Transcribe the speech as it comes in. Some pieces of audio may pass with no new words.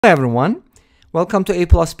Hello everyone, welcome to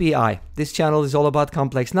aplusbi. This channel is all about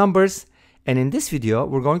complex numbers, and in this video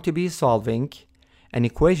we're going to be solving an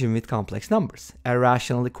equation with complex numbers, a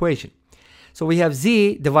rational equation. So we have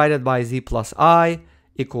z divided by z plus I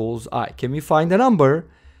equals I. Can we find a number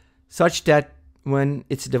such that when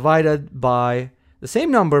it's divided by the same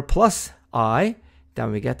number plus I,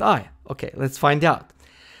 then we get I? Okay, let's find out.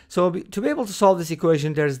 So to be able to solve this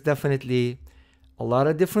equation, there's definitely a lot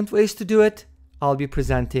of different ways to do it. I'll be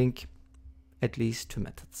presenting at least two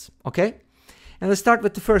methods, okay? And let's start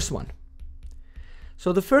with the first one.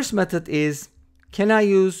 So the first method is, can I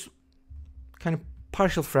use kind of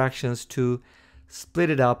partial fractions to split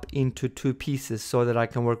it up into two pieces so that I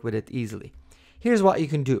can work with it easily? Here's what you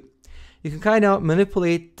can do. You can kind of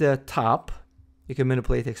manipulate the top. You can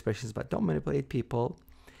manipulate expressions, but don't manipulate people.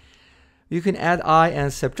 You can add I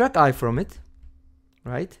and subtract I from it,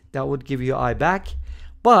 right? That would give you I back.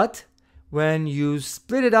 But when you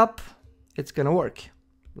split it up, it's going to work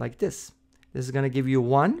like this. This is going to give you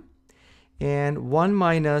 1, and 1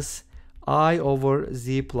 minus I over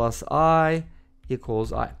z plus I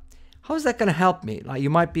equals I. How is that going to help me? Like, you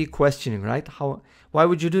might be questioning, right? Why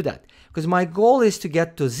would you do that? Because my goal is to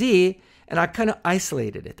get to z, and I kind of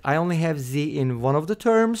isolated it. I only have z in one of the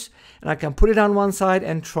terms, and I can put it on one side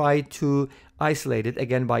and try to isolate it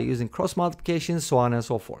again by using cross multiplication, so on and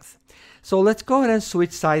so forth. So let's go ahead and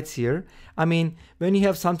switch sides here. I mean, when you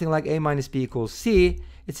have something like a minus b equals c,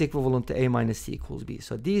 it's equivalent to a minus c equals b.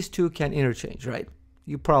 So these two can interchange, right?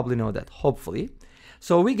 You probably know that, hopefully.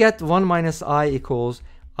 So we get 1 minus I equals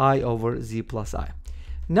I over z plus I.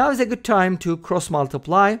 Now is a good time to cross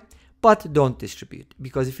multiply, but don't distribute.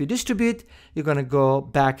 Because if you distribute, you're going to go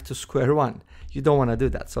back to square one. You don't want to do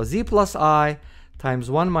that. So z plus I times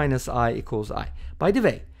 1 minus I equals I. By the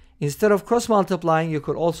way, instead of cross multiplying, you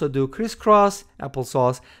could also do crisscross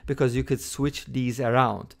applesauce, because you could switch these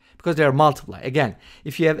around because they are multiply. Again,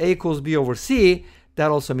 if you have a equals b over c,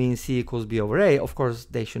 that also means c equals b over a. Of course,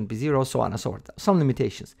 they shouldn't be 0, so on and so forth. Some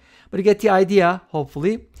limitations. But you get the idea,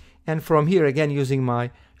 hopefully. And from here, again, using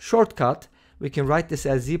my shortcut, we can write this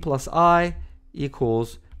as z plus I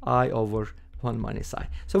equals I over 1 minus I.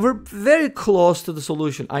 So we're very close to the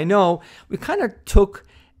solution. I know we kind of took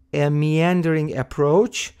a meandering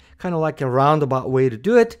approach, kind of like a roundabout way to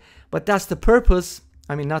do it, but that's the purpose.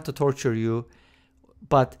 I mean, not to torture you,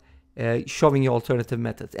 but showing you alternative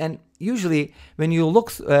methods. And usually when you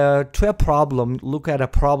look to a problem, look at a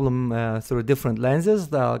problem through different lenses,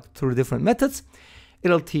 through different methods,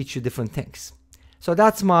 it'll teach you different things. So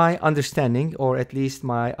that's my understanding, or at least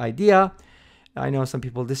my idea. I know some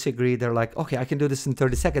people disagree. They're like, okay, I can do this in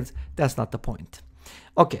 30 seconds. That's not the point.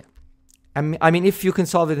 Okay. I mean, if you can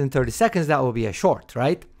solve it in 30 seconds, that will be a short,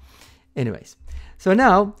 right? Anyways, so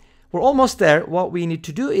now we're almost there. What we need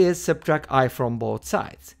to do is subtract I from both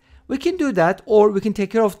sides. We can do that, or we can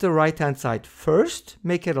take care of the right-hand side first,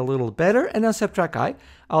 make it a little better, and then subtract I.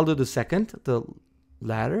 I'll do the second, the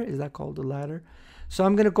ladder. Is that called the ladder? So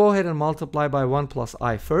I'm going to go ahead and multiply by 1 plus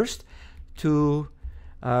I first to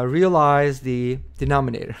realize the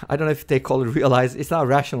denominator. I don't know if they call it realize. It's not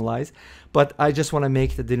rationalize, but I just want to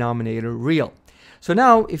make the denominator real. So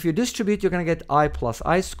now if you distribute, you're going to get I plus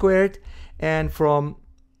I squared, and from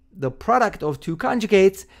the product of two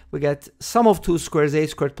conjugates, we get sum of two squares, a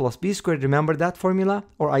squared plus b squared. Remember that formula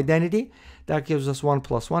or identity? That gives us 1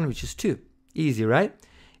 plus 1, which is 2. Easy, right?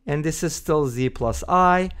 And this is still z plus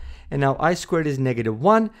I. And now I squared is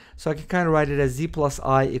 -1, so I can kind of write it as z plus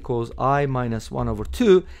I equals I minus 1 over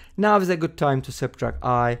 2. Now is a good time to subtract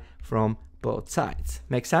I from both sides.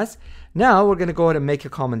 Make sense? Now we're going to go ahead and make a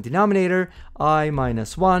common denominator. I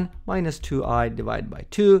minus 1 minus 2I divided by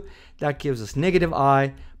 2. That gives us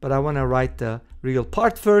 -I, but I want to write the real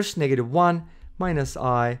part first. -1 minus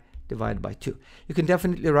I divided by 2. You can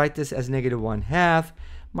definitely write this as -1/2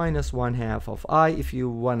 minus 1/2 of I if you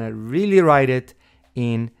want to really write it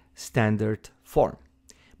in standard form.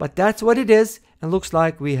 But that's what it is, and looks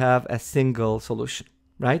like we have a single solution,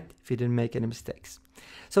 right? If you didn't make any mistakes.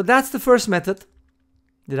 So that's the first method.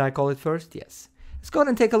 Did I call it first? Yes. Let's go ahead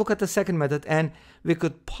and take a look at the second method, and we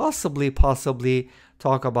could possibly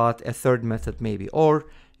talk about a third method maybe, or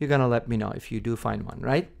you're gonna let me know if you do find one,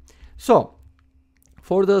 right? So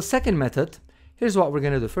for the second method, here's what we're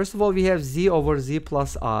gonna do. First of all, we have z over z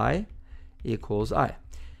plus I equals I.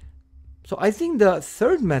 So I think the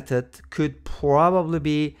third method could probably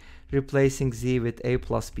be replacing z with a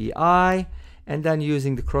plus bi, and then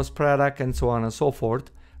using the cross product and so on and so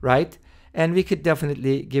forth, right? And we could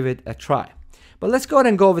definitely give it a try. But let's go ahead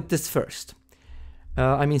and go with this first.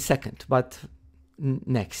 I mean second, but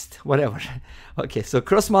next, whatever. Okay, so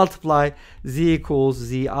cross multiply z equals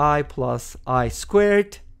zi plus I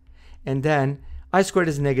squared, and then I squared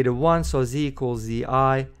is negative 1, so z equals zi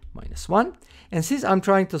minus 1. And since I'm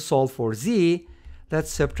trying to solve for z,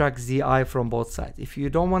 let's subtract zi from both sides. If you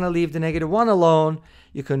don't want to leave the negative 1 alone,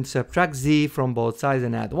 you can subtract z from both sides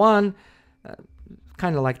and add 1.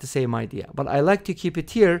 Kind of like the same idea. But I like to keep it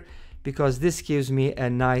here because this gives me a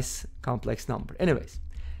nice complex number. Anyways,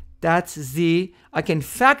 that's z. I can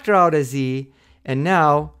factor out a z, and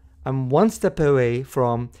now I'm one step away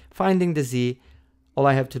from finding the z. All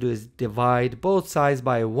I have to do is divide both sides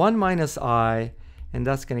by 1 minus I, and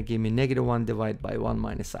that's going to give me negative 1 divided by 1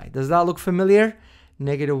 minus I. Does that look familiar?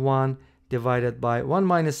 Negative 1 divided by 1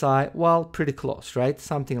 minus I. Well, pretty close, right?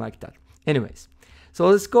 Something like that. Anyways, so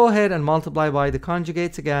let's go ahead and multiply by the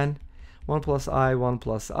conjugates again. 1 plus I, 1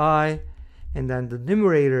 plus I. And then the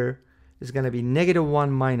numerator is going to be negative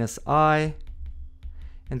 1 minus I.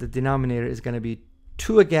 And the denominator is going to be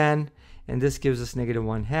 2 again. And this gives us negative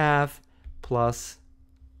 1 half plus,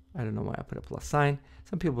 I don't know why I put a plus sign.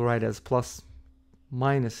 Some people write it as plus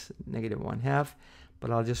minus negative 1 half,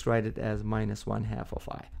 but I'll just write it as minus 1 half of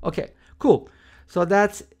I. Okay, cool. So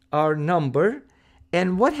that's our number.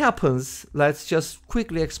 And what happens, let's just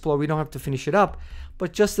quickly explore. We don't have to finish it up,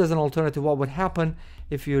 but just as an alternative, what would happen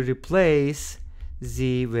if you replace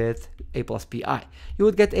z with a plus bi? You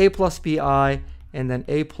would get a plus bi, and then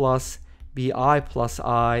a plus bi plus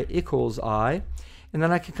I equals I. And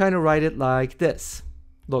then I can kind of write it like this.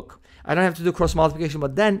 Look, I don't have to do cross multiplication,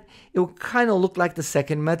 but then it will kind of look like the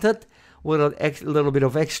second method with a little bit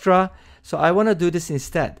of extra. So I want to do this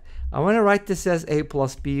instead. I want to write this as a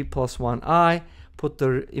plus b plus 1i, put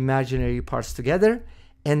the imaginary parts together,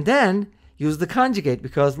 and then use the conjugate,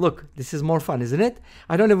 because look, this is more fun, isn't it?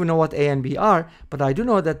 I don't even know what a and b are, but I do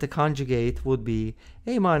know that the conjugate would be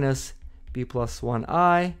a minus b plus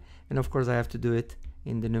 1i, and of course I have to do it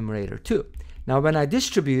in the numerator too. Now when I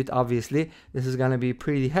distribute, obviously this is going to be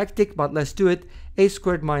pretty hectic, but let's do it. A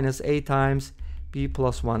squared minus a times b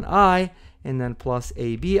plus 1i, and then plus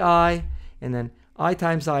abi, and then I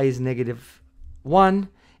times I is negative 1,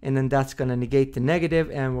 and then that's going to negate the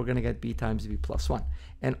negative, and we're going to get b times b plus 1.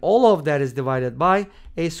 And all of that is divided by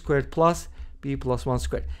a squared plus b plus 1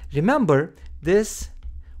 squared. Remember, this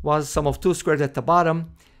was sum of 2 squared at the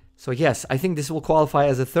bottom. So yes, I think this will qualify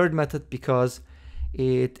as a third method because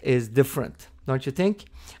it is different, don't you think?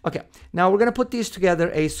 Okay, now we're going to put these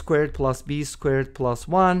together, a squared plus b squared plus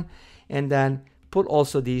 1, and then put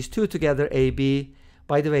also these two together, ab.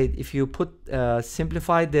 By the way, if you put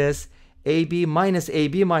simplify this, ab minus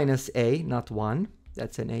a, not 1,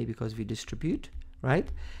 that's an a because we distribute, right?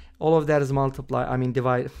 All of that is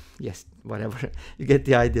divide, yes, whatever. You get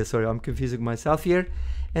the idea. Sorry, I'm confusing myself here.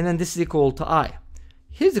 And then this is equal to I.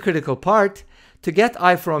 Here's the critical part. To get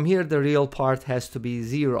I from here, the real part has to be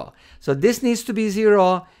 0. So this needs to be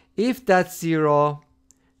 0. If that's 0,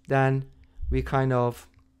 then we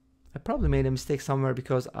I probably made a mistake somewhere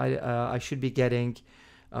because I should be getting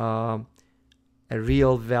a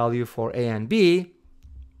real value for a and b.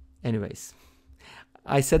 Anyways,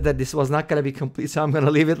 I said that this was not going to be complete, so I'm going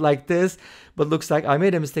to leave it like this. But looks like I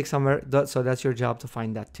made a mistake somewhere, so that's your job to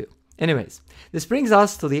find that too. Anyways, this brings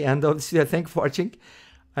us to the end of this video. Thank you for watching.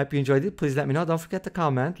 I hope you enjoyed it. Please let me know. Don't forget to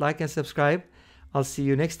comment, like, and subscribe. I'll see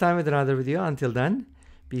you next time with another video. Until then,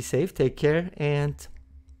 be safe, take care, and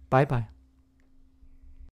bye-bye.